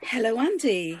Hello,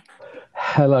 Andy.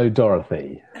 Hello,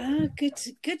 Dorothy.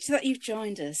 Good that you've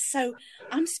joined us. So,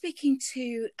 I'm speaking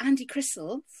to Andy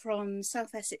Crystal from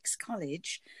South Essex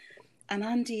College, and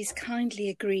Andy's kindly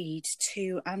agreed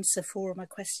to answer four of my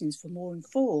questions for More and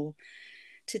Four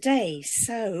today.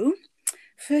 So,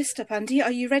 first up, Andy, are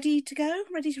you ready to go?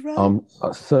 Ready to roll?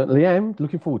 I certainly am.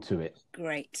 Looking forward to it.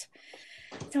 Great.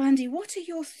 So, Andy, what are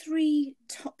your three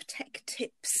top tech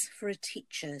tips for a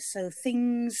teacher? So,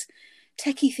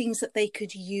 techie things that they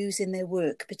could use in their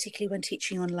work, particularly when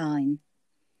teaching online.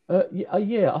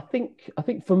 Yeah. I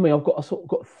think for me, I've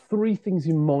got three things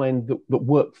in mind that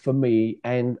work for me,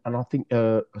 and I think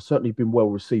have certainly been well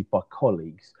received by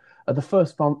colleagues. The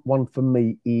first one for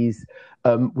me is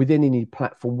within any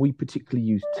platform, we particularly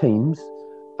use Teams,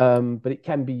 but it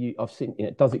can be. I've seen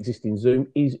it does exist in Zoom.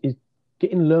 Is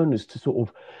getting learners to sort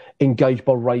of engage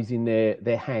by raising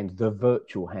their hands, their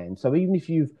virtual hand. So even if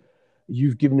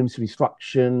you've given them some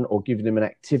instruction or given them an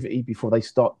activity before they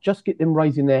start, just get them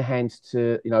raising their hands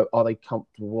to, are they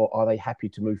comfortable? Are they happy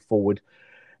to move forward?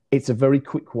 It's a very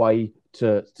quick way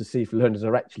to see if learners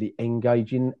are actually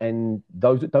engaging. And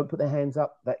those that don't put their hands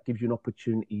up, that gives you an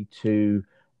opportunity to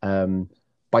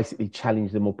basically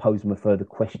challenge them or pose them a further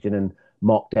question and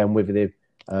mark down whether they're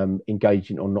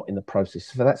engaging or not in the process.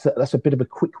 So that's a bit of a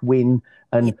quick win.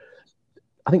 Yeah. And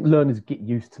I think learners get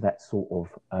used to that sort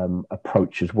of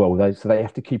approach as well. So they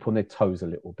have to keep on their toes a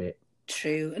little bit.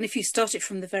 True. And if you start it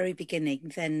from the very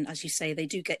beginning, then, as you say, they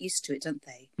do get used to it, don't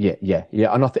they? Yeah.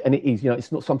 And it is,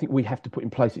 it's not something we have to put in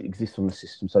place. It exists on the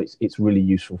system, so it's really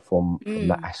useful from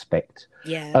that aspect.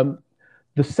 Yeah. Um,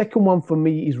 the second one for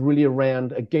me is really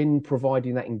around again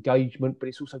providing that engagement, but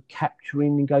it's also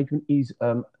capturing engagement. Is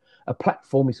a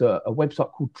platform, it's a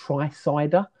website called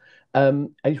TriCider. And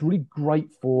it's really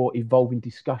great for evolving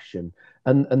discussion.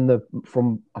 And the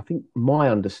from I think my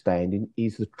understanding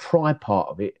is the try part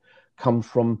of it comes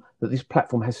from that this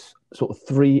platform has sort of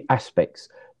three aspects.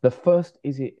 The first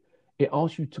is it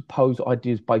asks you to pose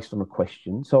ideas based on a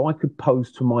question. So I could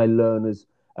pose to my learners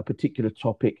a particular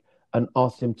topic and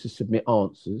ask them to submit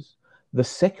answers. The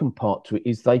second part to it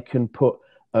is they can put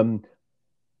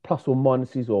plus or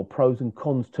minuses or pros and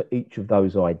cons to each of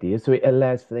those ideas. So it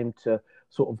allows for them to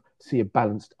sort of see a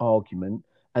balanced argument.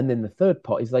 And then the third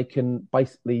part is they can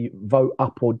basically vote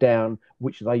up or down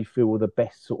which they feel are the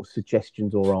best sort of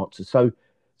suggestions or answers. So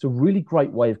it's a really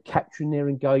great way of capturing their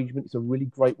engagement. It's a really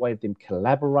great way of them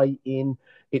collaborating.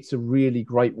 It's a really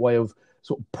great way of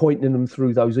sort of pointing them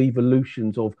through those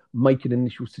evolutions of making an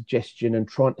initial suggestion and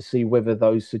trying to see whether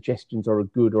those suggestions are a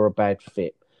good or a bad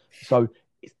fit. So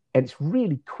and it's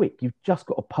really quick. You've just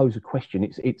got to pose a question.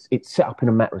 It's set up in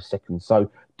a matter of seconds. So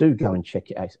do go and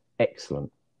check it out. It's excellent.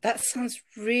 That sounds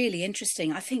really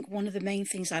interesting. I think one of the main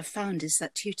things I've found is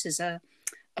that tutors are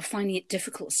finding it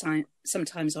difficult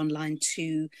sometimes online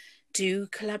to do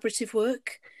collaborative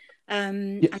work. Yeah,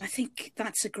 And I think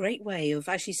that's a great way of,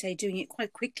 as you say, doing it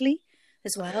quite quickly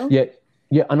as well. yeah,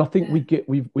 yeah. And I think Yeah.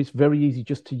 it's very easy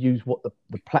just to use what the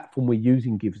platform we're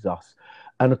using gives us.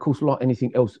 And of course, like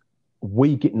anything else,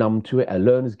 we get numb to it. Our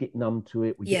learners get numb to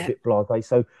it. We get a Yeah. bit blasé.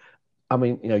 So I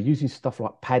mean, using stuff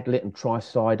like Padlet and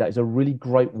TriCider is a really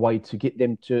great way to get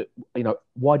them to,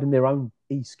 widen their own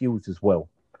e-skills as well.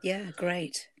 Yeah.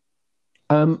 Great.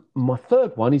 My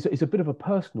third one is a bit of a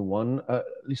personal one.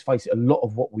 Let's face it, a lot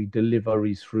of what we deliver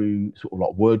is through sort of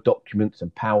like Word documents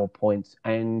and PowerPoints.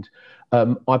 And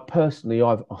I personally,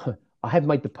 I have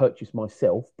made the purchase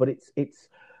myself, but it's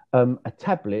a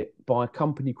tablet by a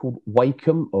company called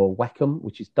Wacom or Wacom,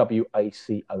 which is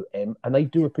Wacom, and they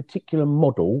do a particular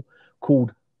model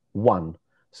called One.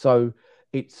 So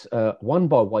it's one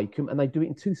by Wacom, and they do it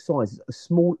in two sizes: a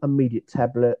small immediate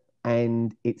tablet,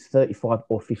 and it's 35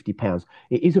 or 50 pounds.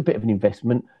 It is a bit of an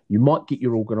investment. You might get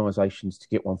your organisations to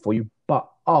get one for you, but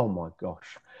oh my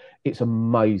gosh, it's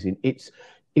amazing. It's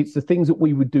the things that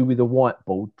we would do with a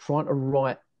whiteboard. Trying to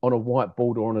write on a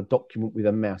whiteboard or on a document with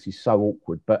a mouse is so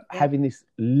awkward, but Yeah. having this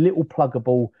little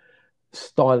pluggable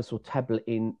stylus or tablet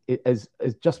in it has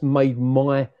just made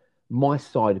my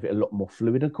side of it a lot more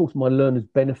fluid. And of course, my learners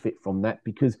benefit from that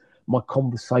because my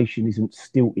conversation isn't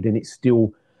stilted and it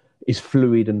still is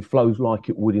fluid and flows like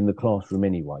it would in the classroom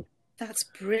anyway. That's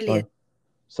brilliant.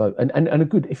 So, so a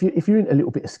good if you're in a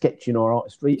little bit of sketching or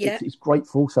artistry, Yeah. it's great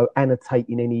for also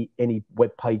annotating any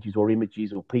web pages or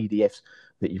images or PDFs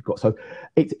that you've got. So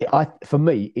for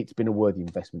me, it's been a worthy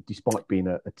investment, despite being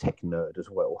a tech nerd as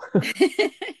well.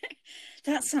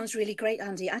 That sounds really great,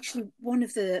 Andy. Actually, one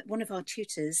of our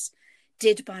tutors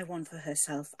did buy one for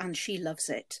herself, and she loves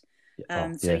it.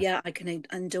 Oh So yeah. yeah, I can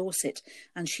endorse it.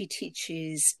 And she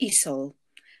teaches ESOL,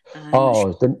 Um,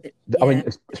 Oh, I yeah, mean,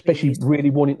 it's really especially useful. really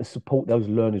wanting to support those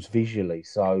learners visually.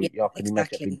 So Yeah, yeah, I can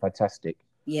imagine it being exactly. fantastic.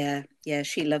 Yeah, yeah,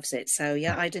 she loves it. So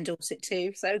yeah, I'd endorse it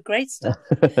too. So great stuff.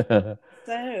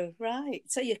 So right.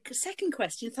 So your second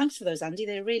question. Thanks for those, Andy.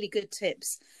 They're really good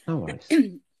tips. No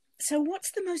worries. So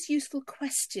what's the most useful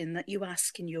question that you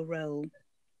ask in your role?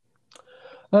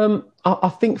 I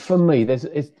think for me,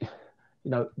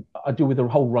 I deal with a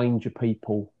whole range of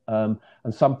people, and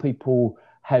some people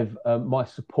have my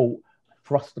support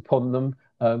thrust upon them.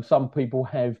 Some people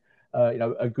have,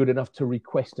 are good enough to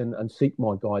request and seek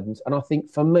my guidance. And I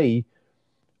think for me,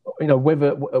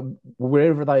 whether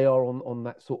wherever they are on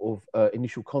that sort of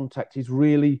initial contact is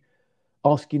really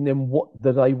asking them what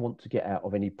do they want to get out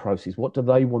of any process, what do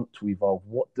they want to evolve,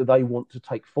 what do they want to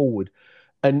take forward,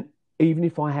 and even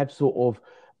if I have sort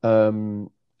of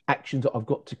actions that I've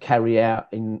got to carry out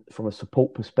in from a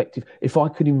support perspective, if I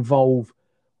could involve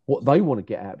what they want to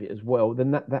get out of it as well, then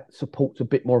that supports a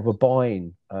bit more of a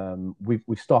buy-in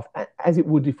with staff, as it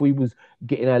would if we was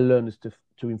getting our learners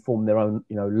to inform their own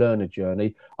learner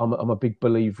journey. I'm a big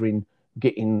believer in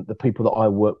getting the people that I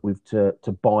work with to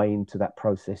buy into that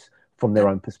process from their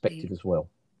own perspective Absolutely. as well.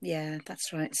 Yeah,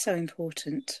 that's right. So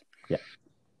important. Yeah.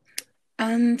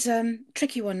 And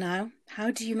tricky one now. How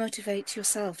do you motivate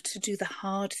yourself to do the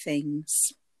hard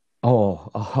things?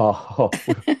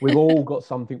 We've all got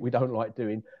something we don't like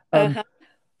doing. Uh-huh.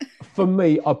 For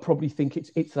me, I probably think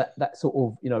it's that sort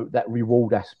of that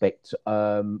reward aspect.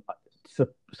 So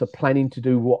planning to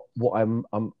do what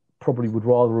I'm probably would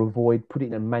rather avoid, put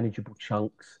it in manageable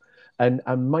chunks, and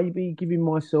maybe giving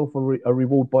myself a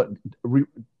reward by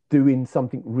doing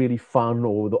something really fun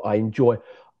or that I enjoy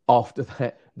after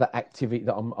that activity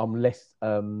that I'm less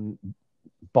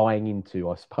buying into,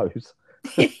 I suppose.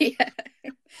 Yeah.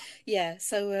 Yeah.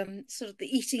 So sort of the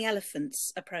eating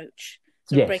elephants approach,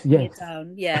 sort of Yes, breaking it yes.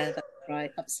 down. Yeah, that's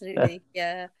right. Absolutely.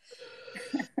 Yeah.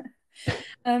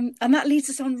 And that leads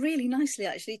us on really nicely,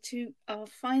 actually, to our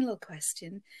final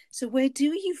question. So, where do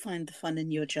you find the fun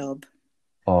in your job?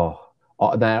 Oh,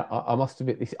 now I must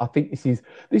admit this. I think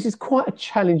this is quite a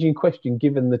challenging question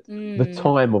given the Mm.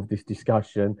 time of this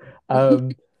discussion.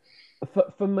 Um,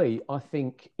 for me, I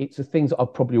think it's the things that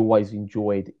I've probably always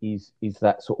enjoyed is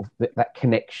that sort of that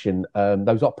connection,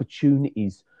 those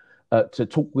opportunities to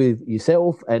talk with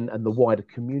yourself and the wider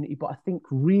community. But I think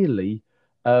really,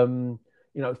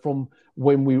 from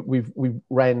when we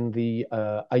ran the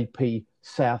AP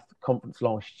South conference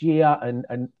last year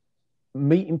and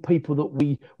meeting people that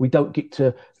we don't get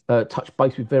to touch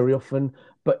base with very often.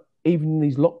 But even in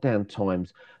these lockdown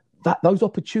times, that those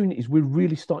opportunities we're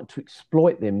really starting to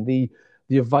exploit them. The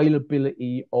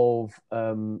availability of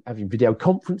having video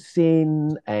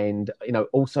conferencing and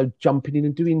also jumping in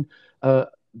and doing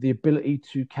the ability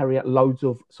to carry out loads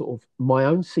of sort of my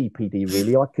own CPD.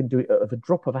 Really, I can do it at the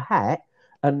drop of a hat,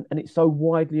 and it's so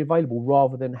widely available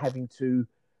rather than having to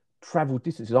travel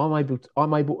distances. I'm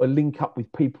able to link up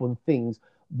with people and things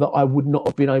that I would not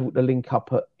have been able to link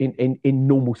up in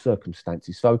normal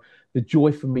circumstances. So the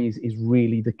joy for me is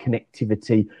really the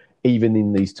connectivity, even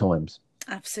in these times.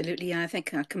 Absolutely. I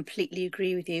think I completely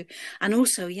agree with you. And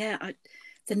also, yeah,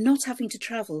 the not having to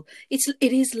travel. It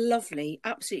is lovely,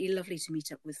 absolutely lovely to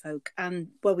meet up with folk. And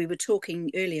well, we were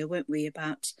talking earlier, weren't we,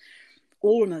 about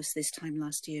almost this time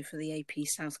last year for the AP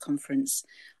South Conference,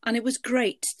 and it was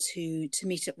great to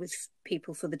meet up with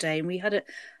people for the day, and we had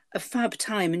a fab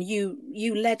time. And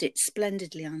you led it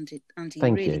splendidly, Andy. Andy, you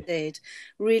Thank really you. did.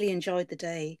 Really enjoyed the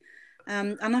day,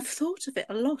 and I've thought of it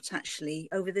a lot actually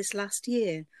over this last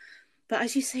year. But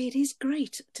as you say, it is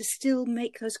great to still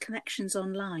make those connections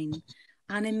online,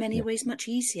 and in many Yeah, ways much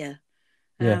easier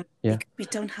yeah, yeah. because we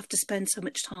don't have to spend so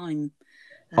much time.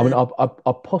 I mean, Uh,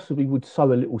 I possibly would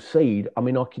sow a little seed. I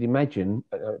mean, I could imagine,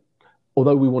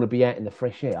 although we want to be out in the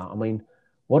fresh air. I mean,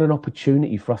 what an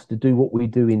opportunity for us to do what we're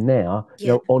doing now,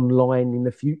 yeah, online in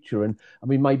the future. And I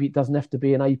mean, maybe it doesn't have to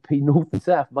be an AP North and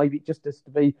South. Maybe it just has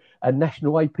to be a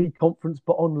national AP conference,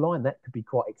 but online. That could be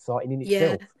quite exciting in yeah.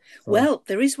 itself. So, Well,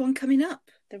 there is one coming up.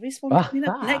 There is one coming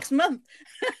up next month.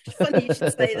 Funny you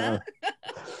should say that.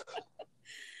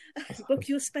 Book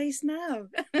your space now.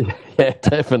 yeah,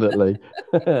 definitely.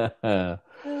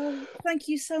 Thank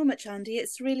you so much, Andy.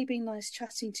 It's really been nice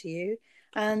chatting to you.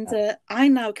 And I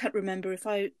now can't remember if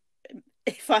I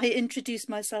introduced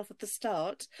myself at the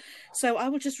start. So I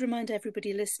will just remind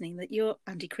everybody listening that you're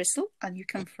Andy Crystal and you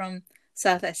come from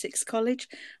South Essex College.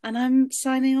 And I'm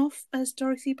signing off as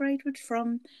Dorothy Braidwood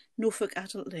from Norfolk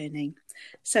Adult Learning.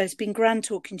 So it's been grand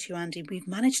talking to you, Andy. We've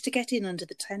managed to get in under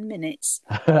the 10 minutes.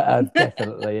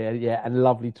 Definitely. Yeah. And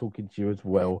lovely talking to you as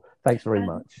well. Thanks very And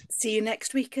much. see you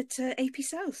next week at AP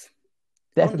South.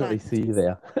 Definitely see you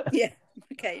there. Yeah.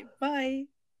 Okay. Bye.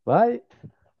 Bye.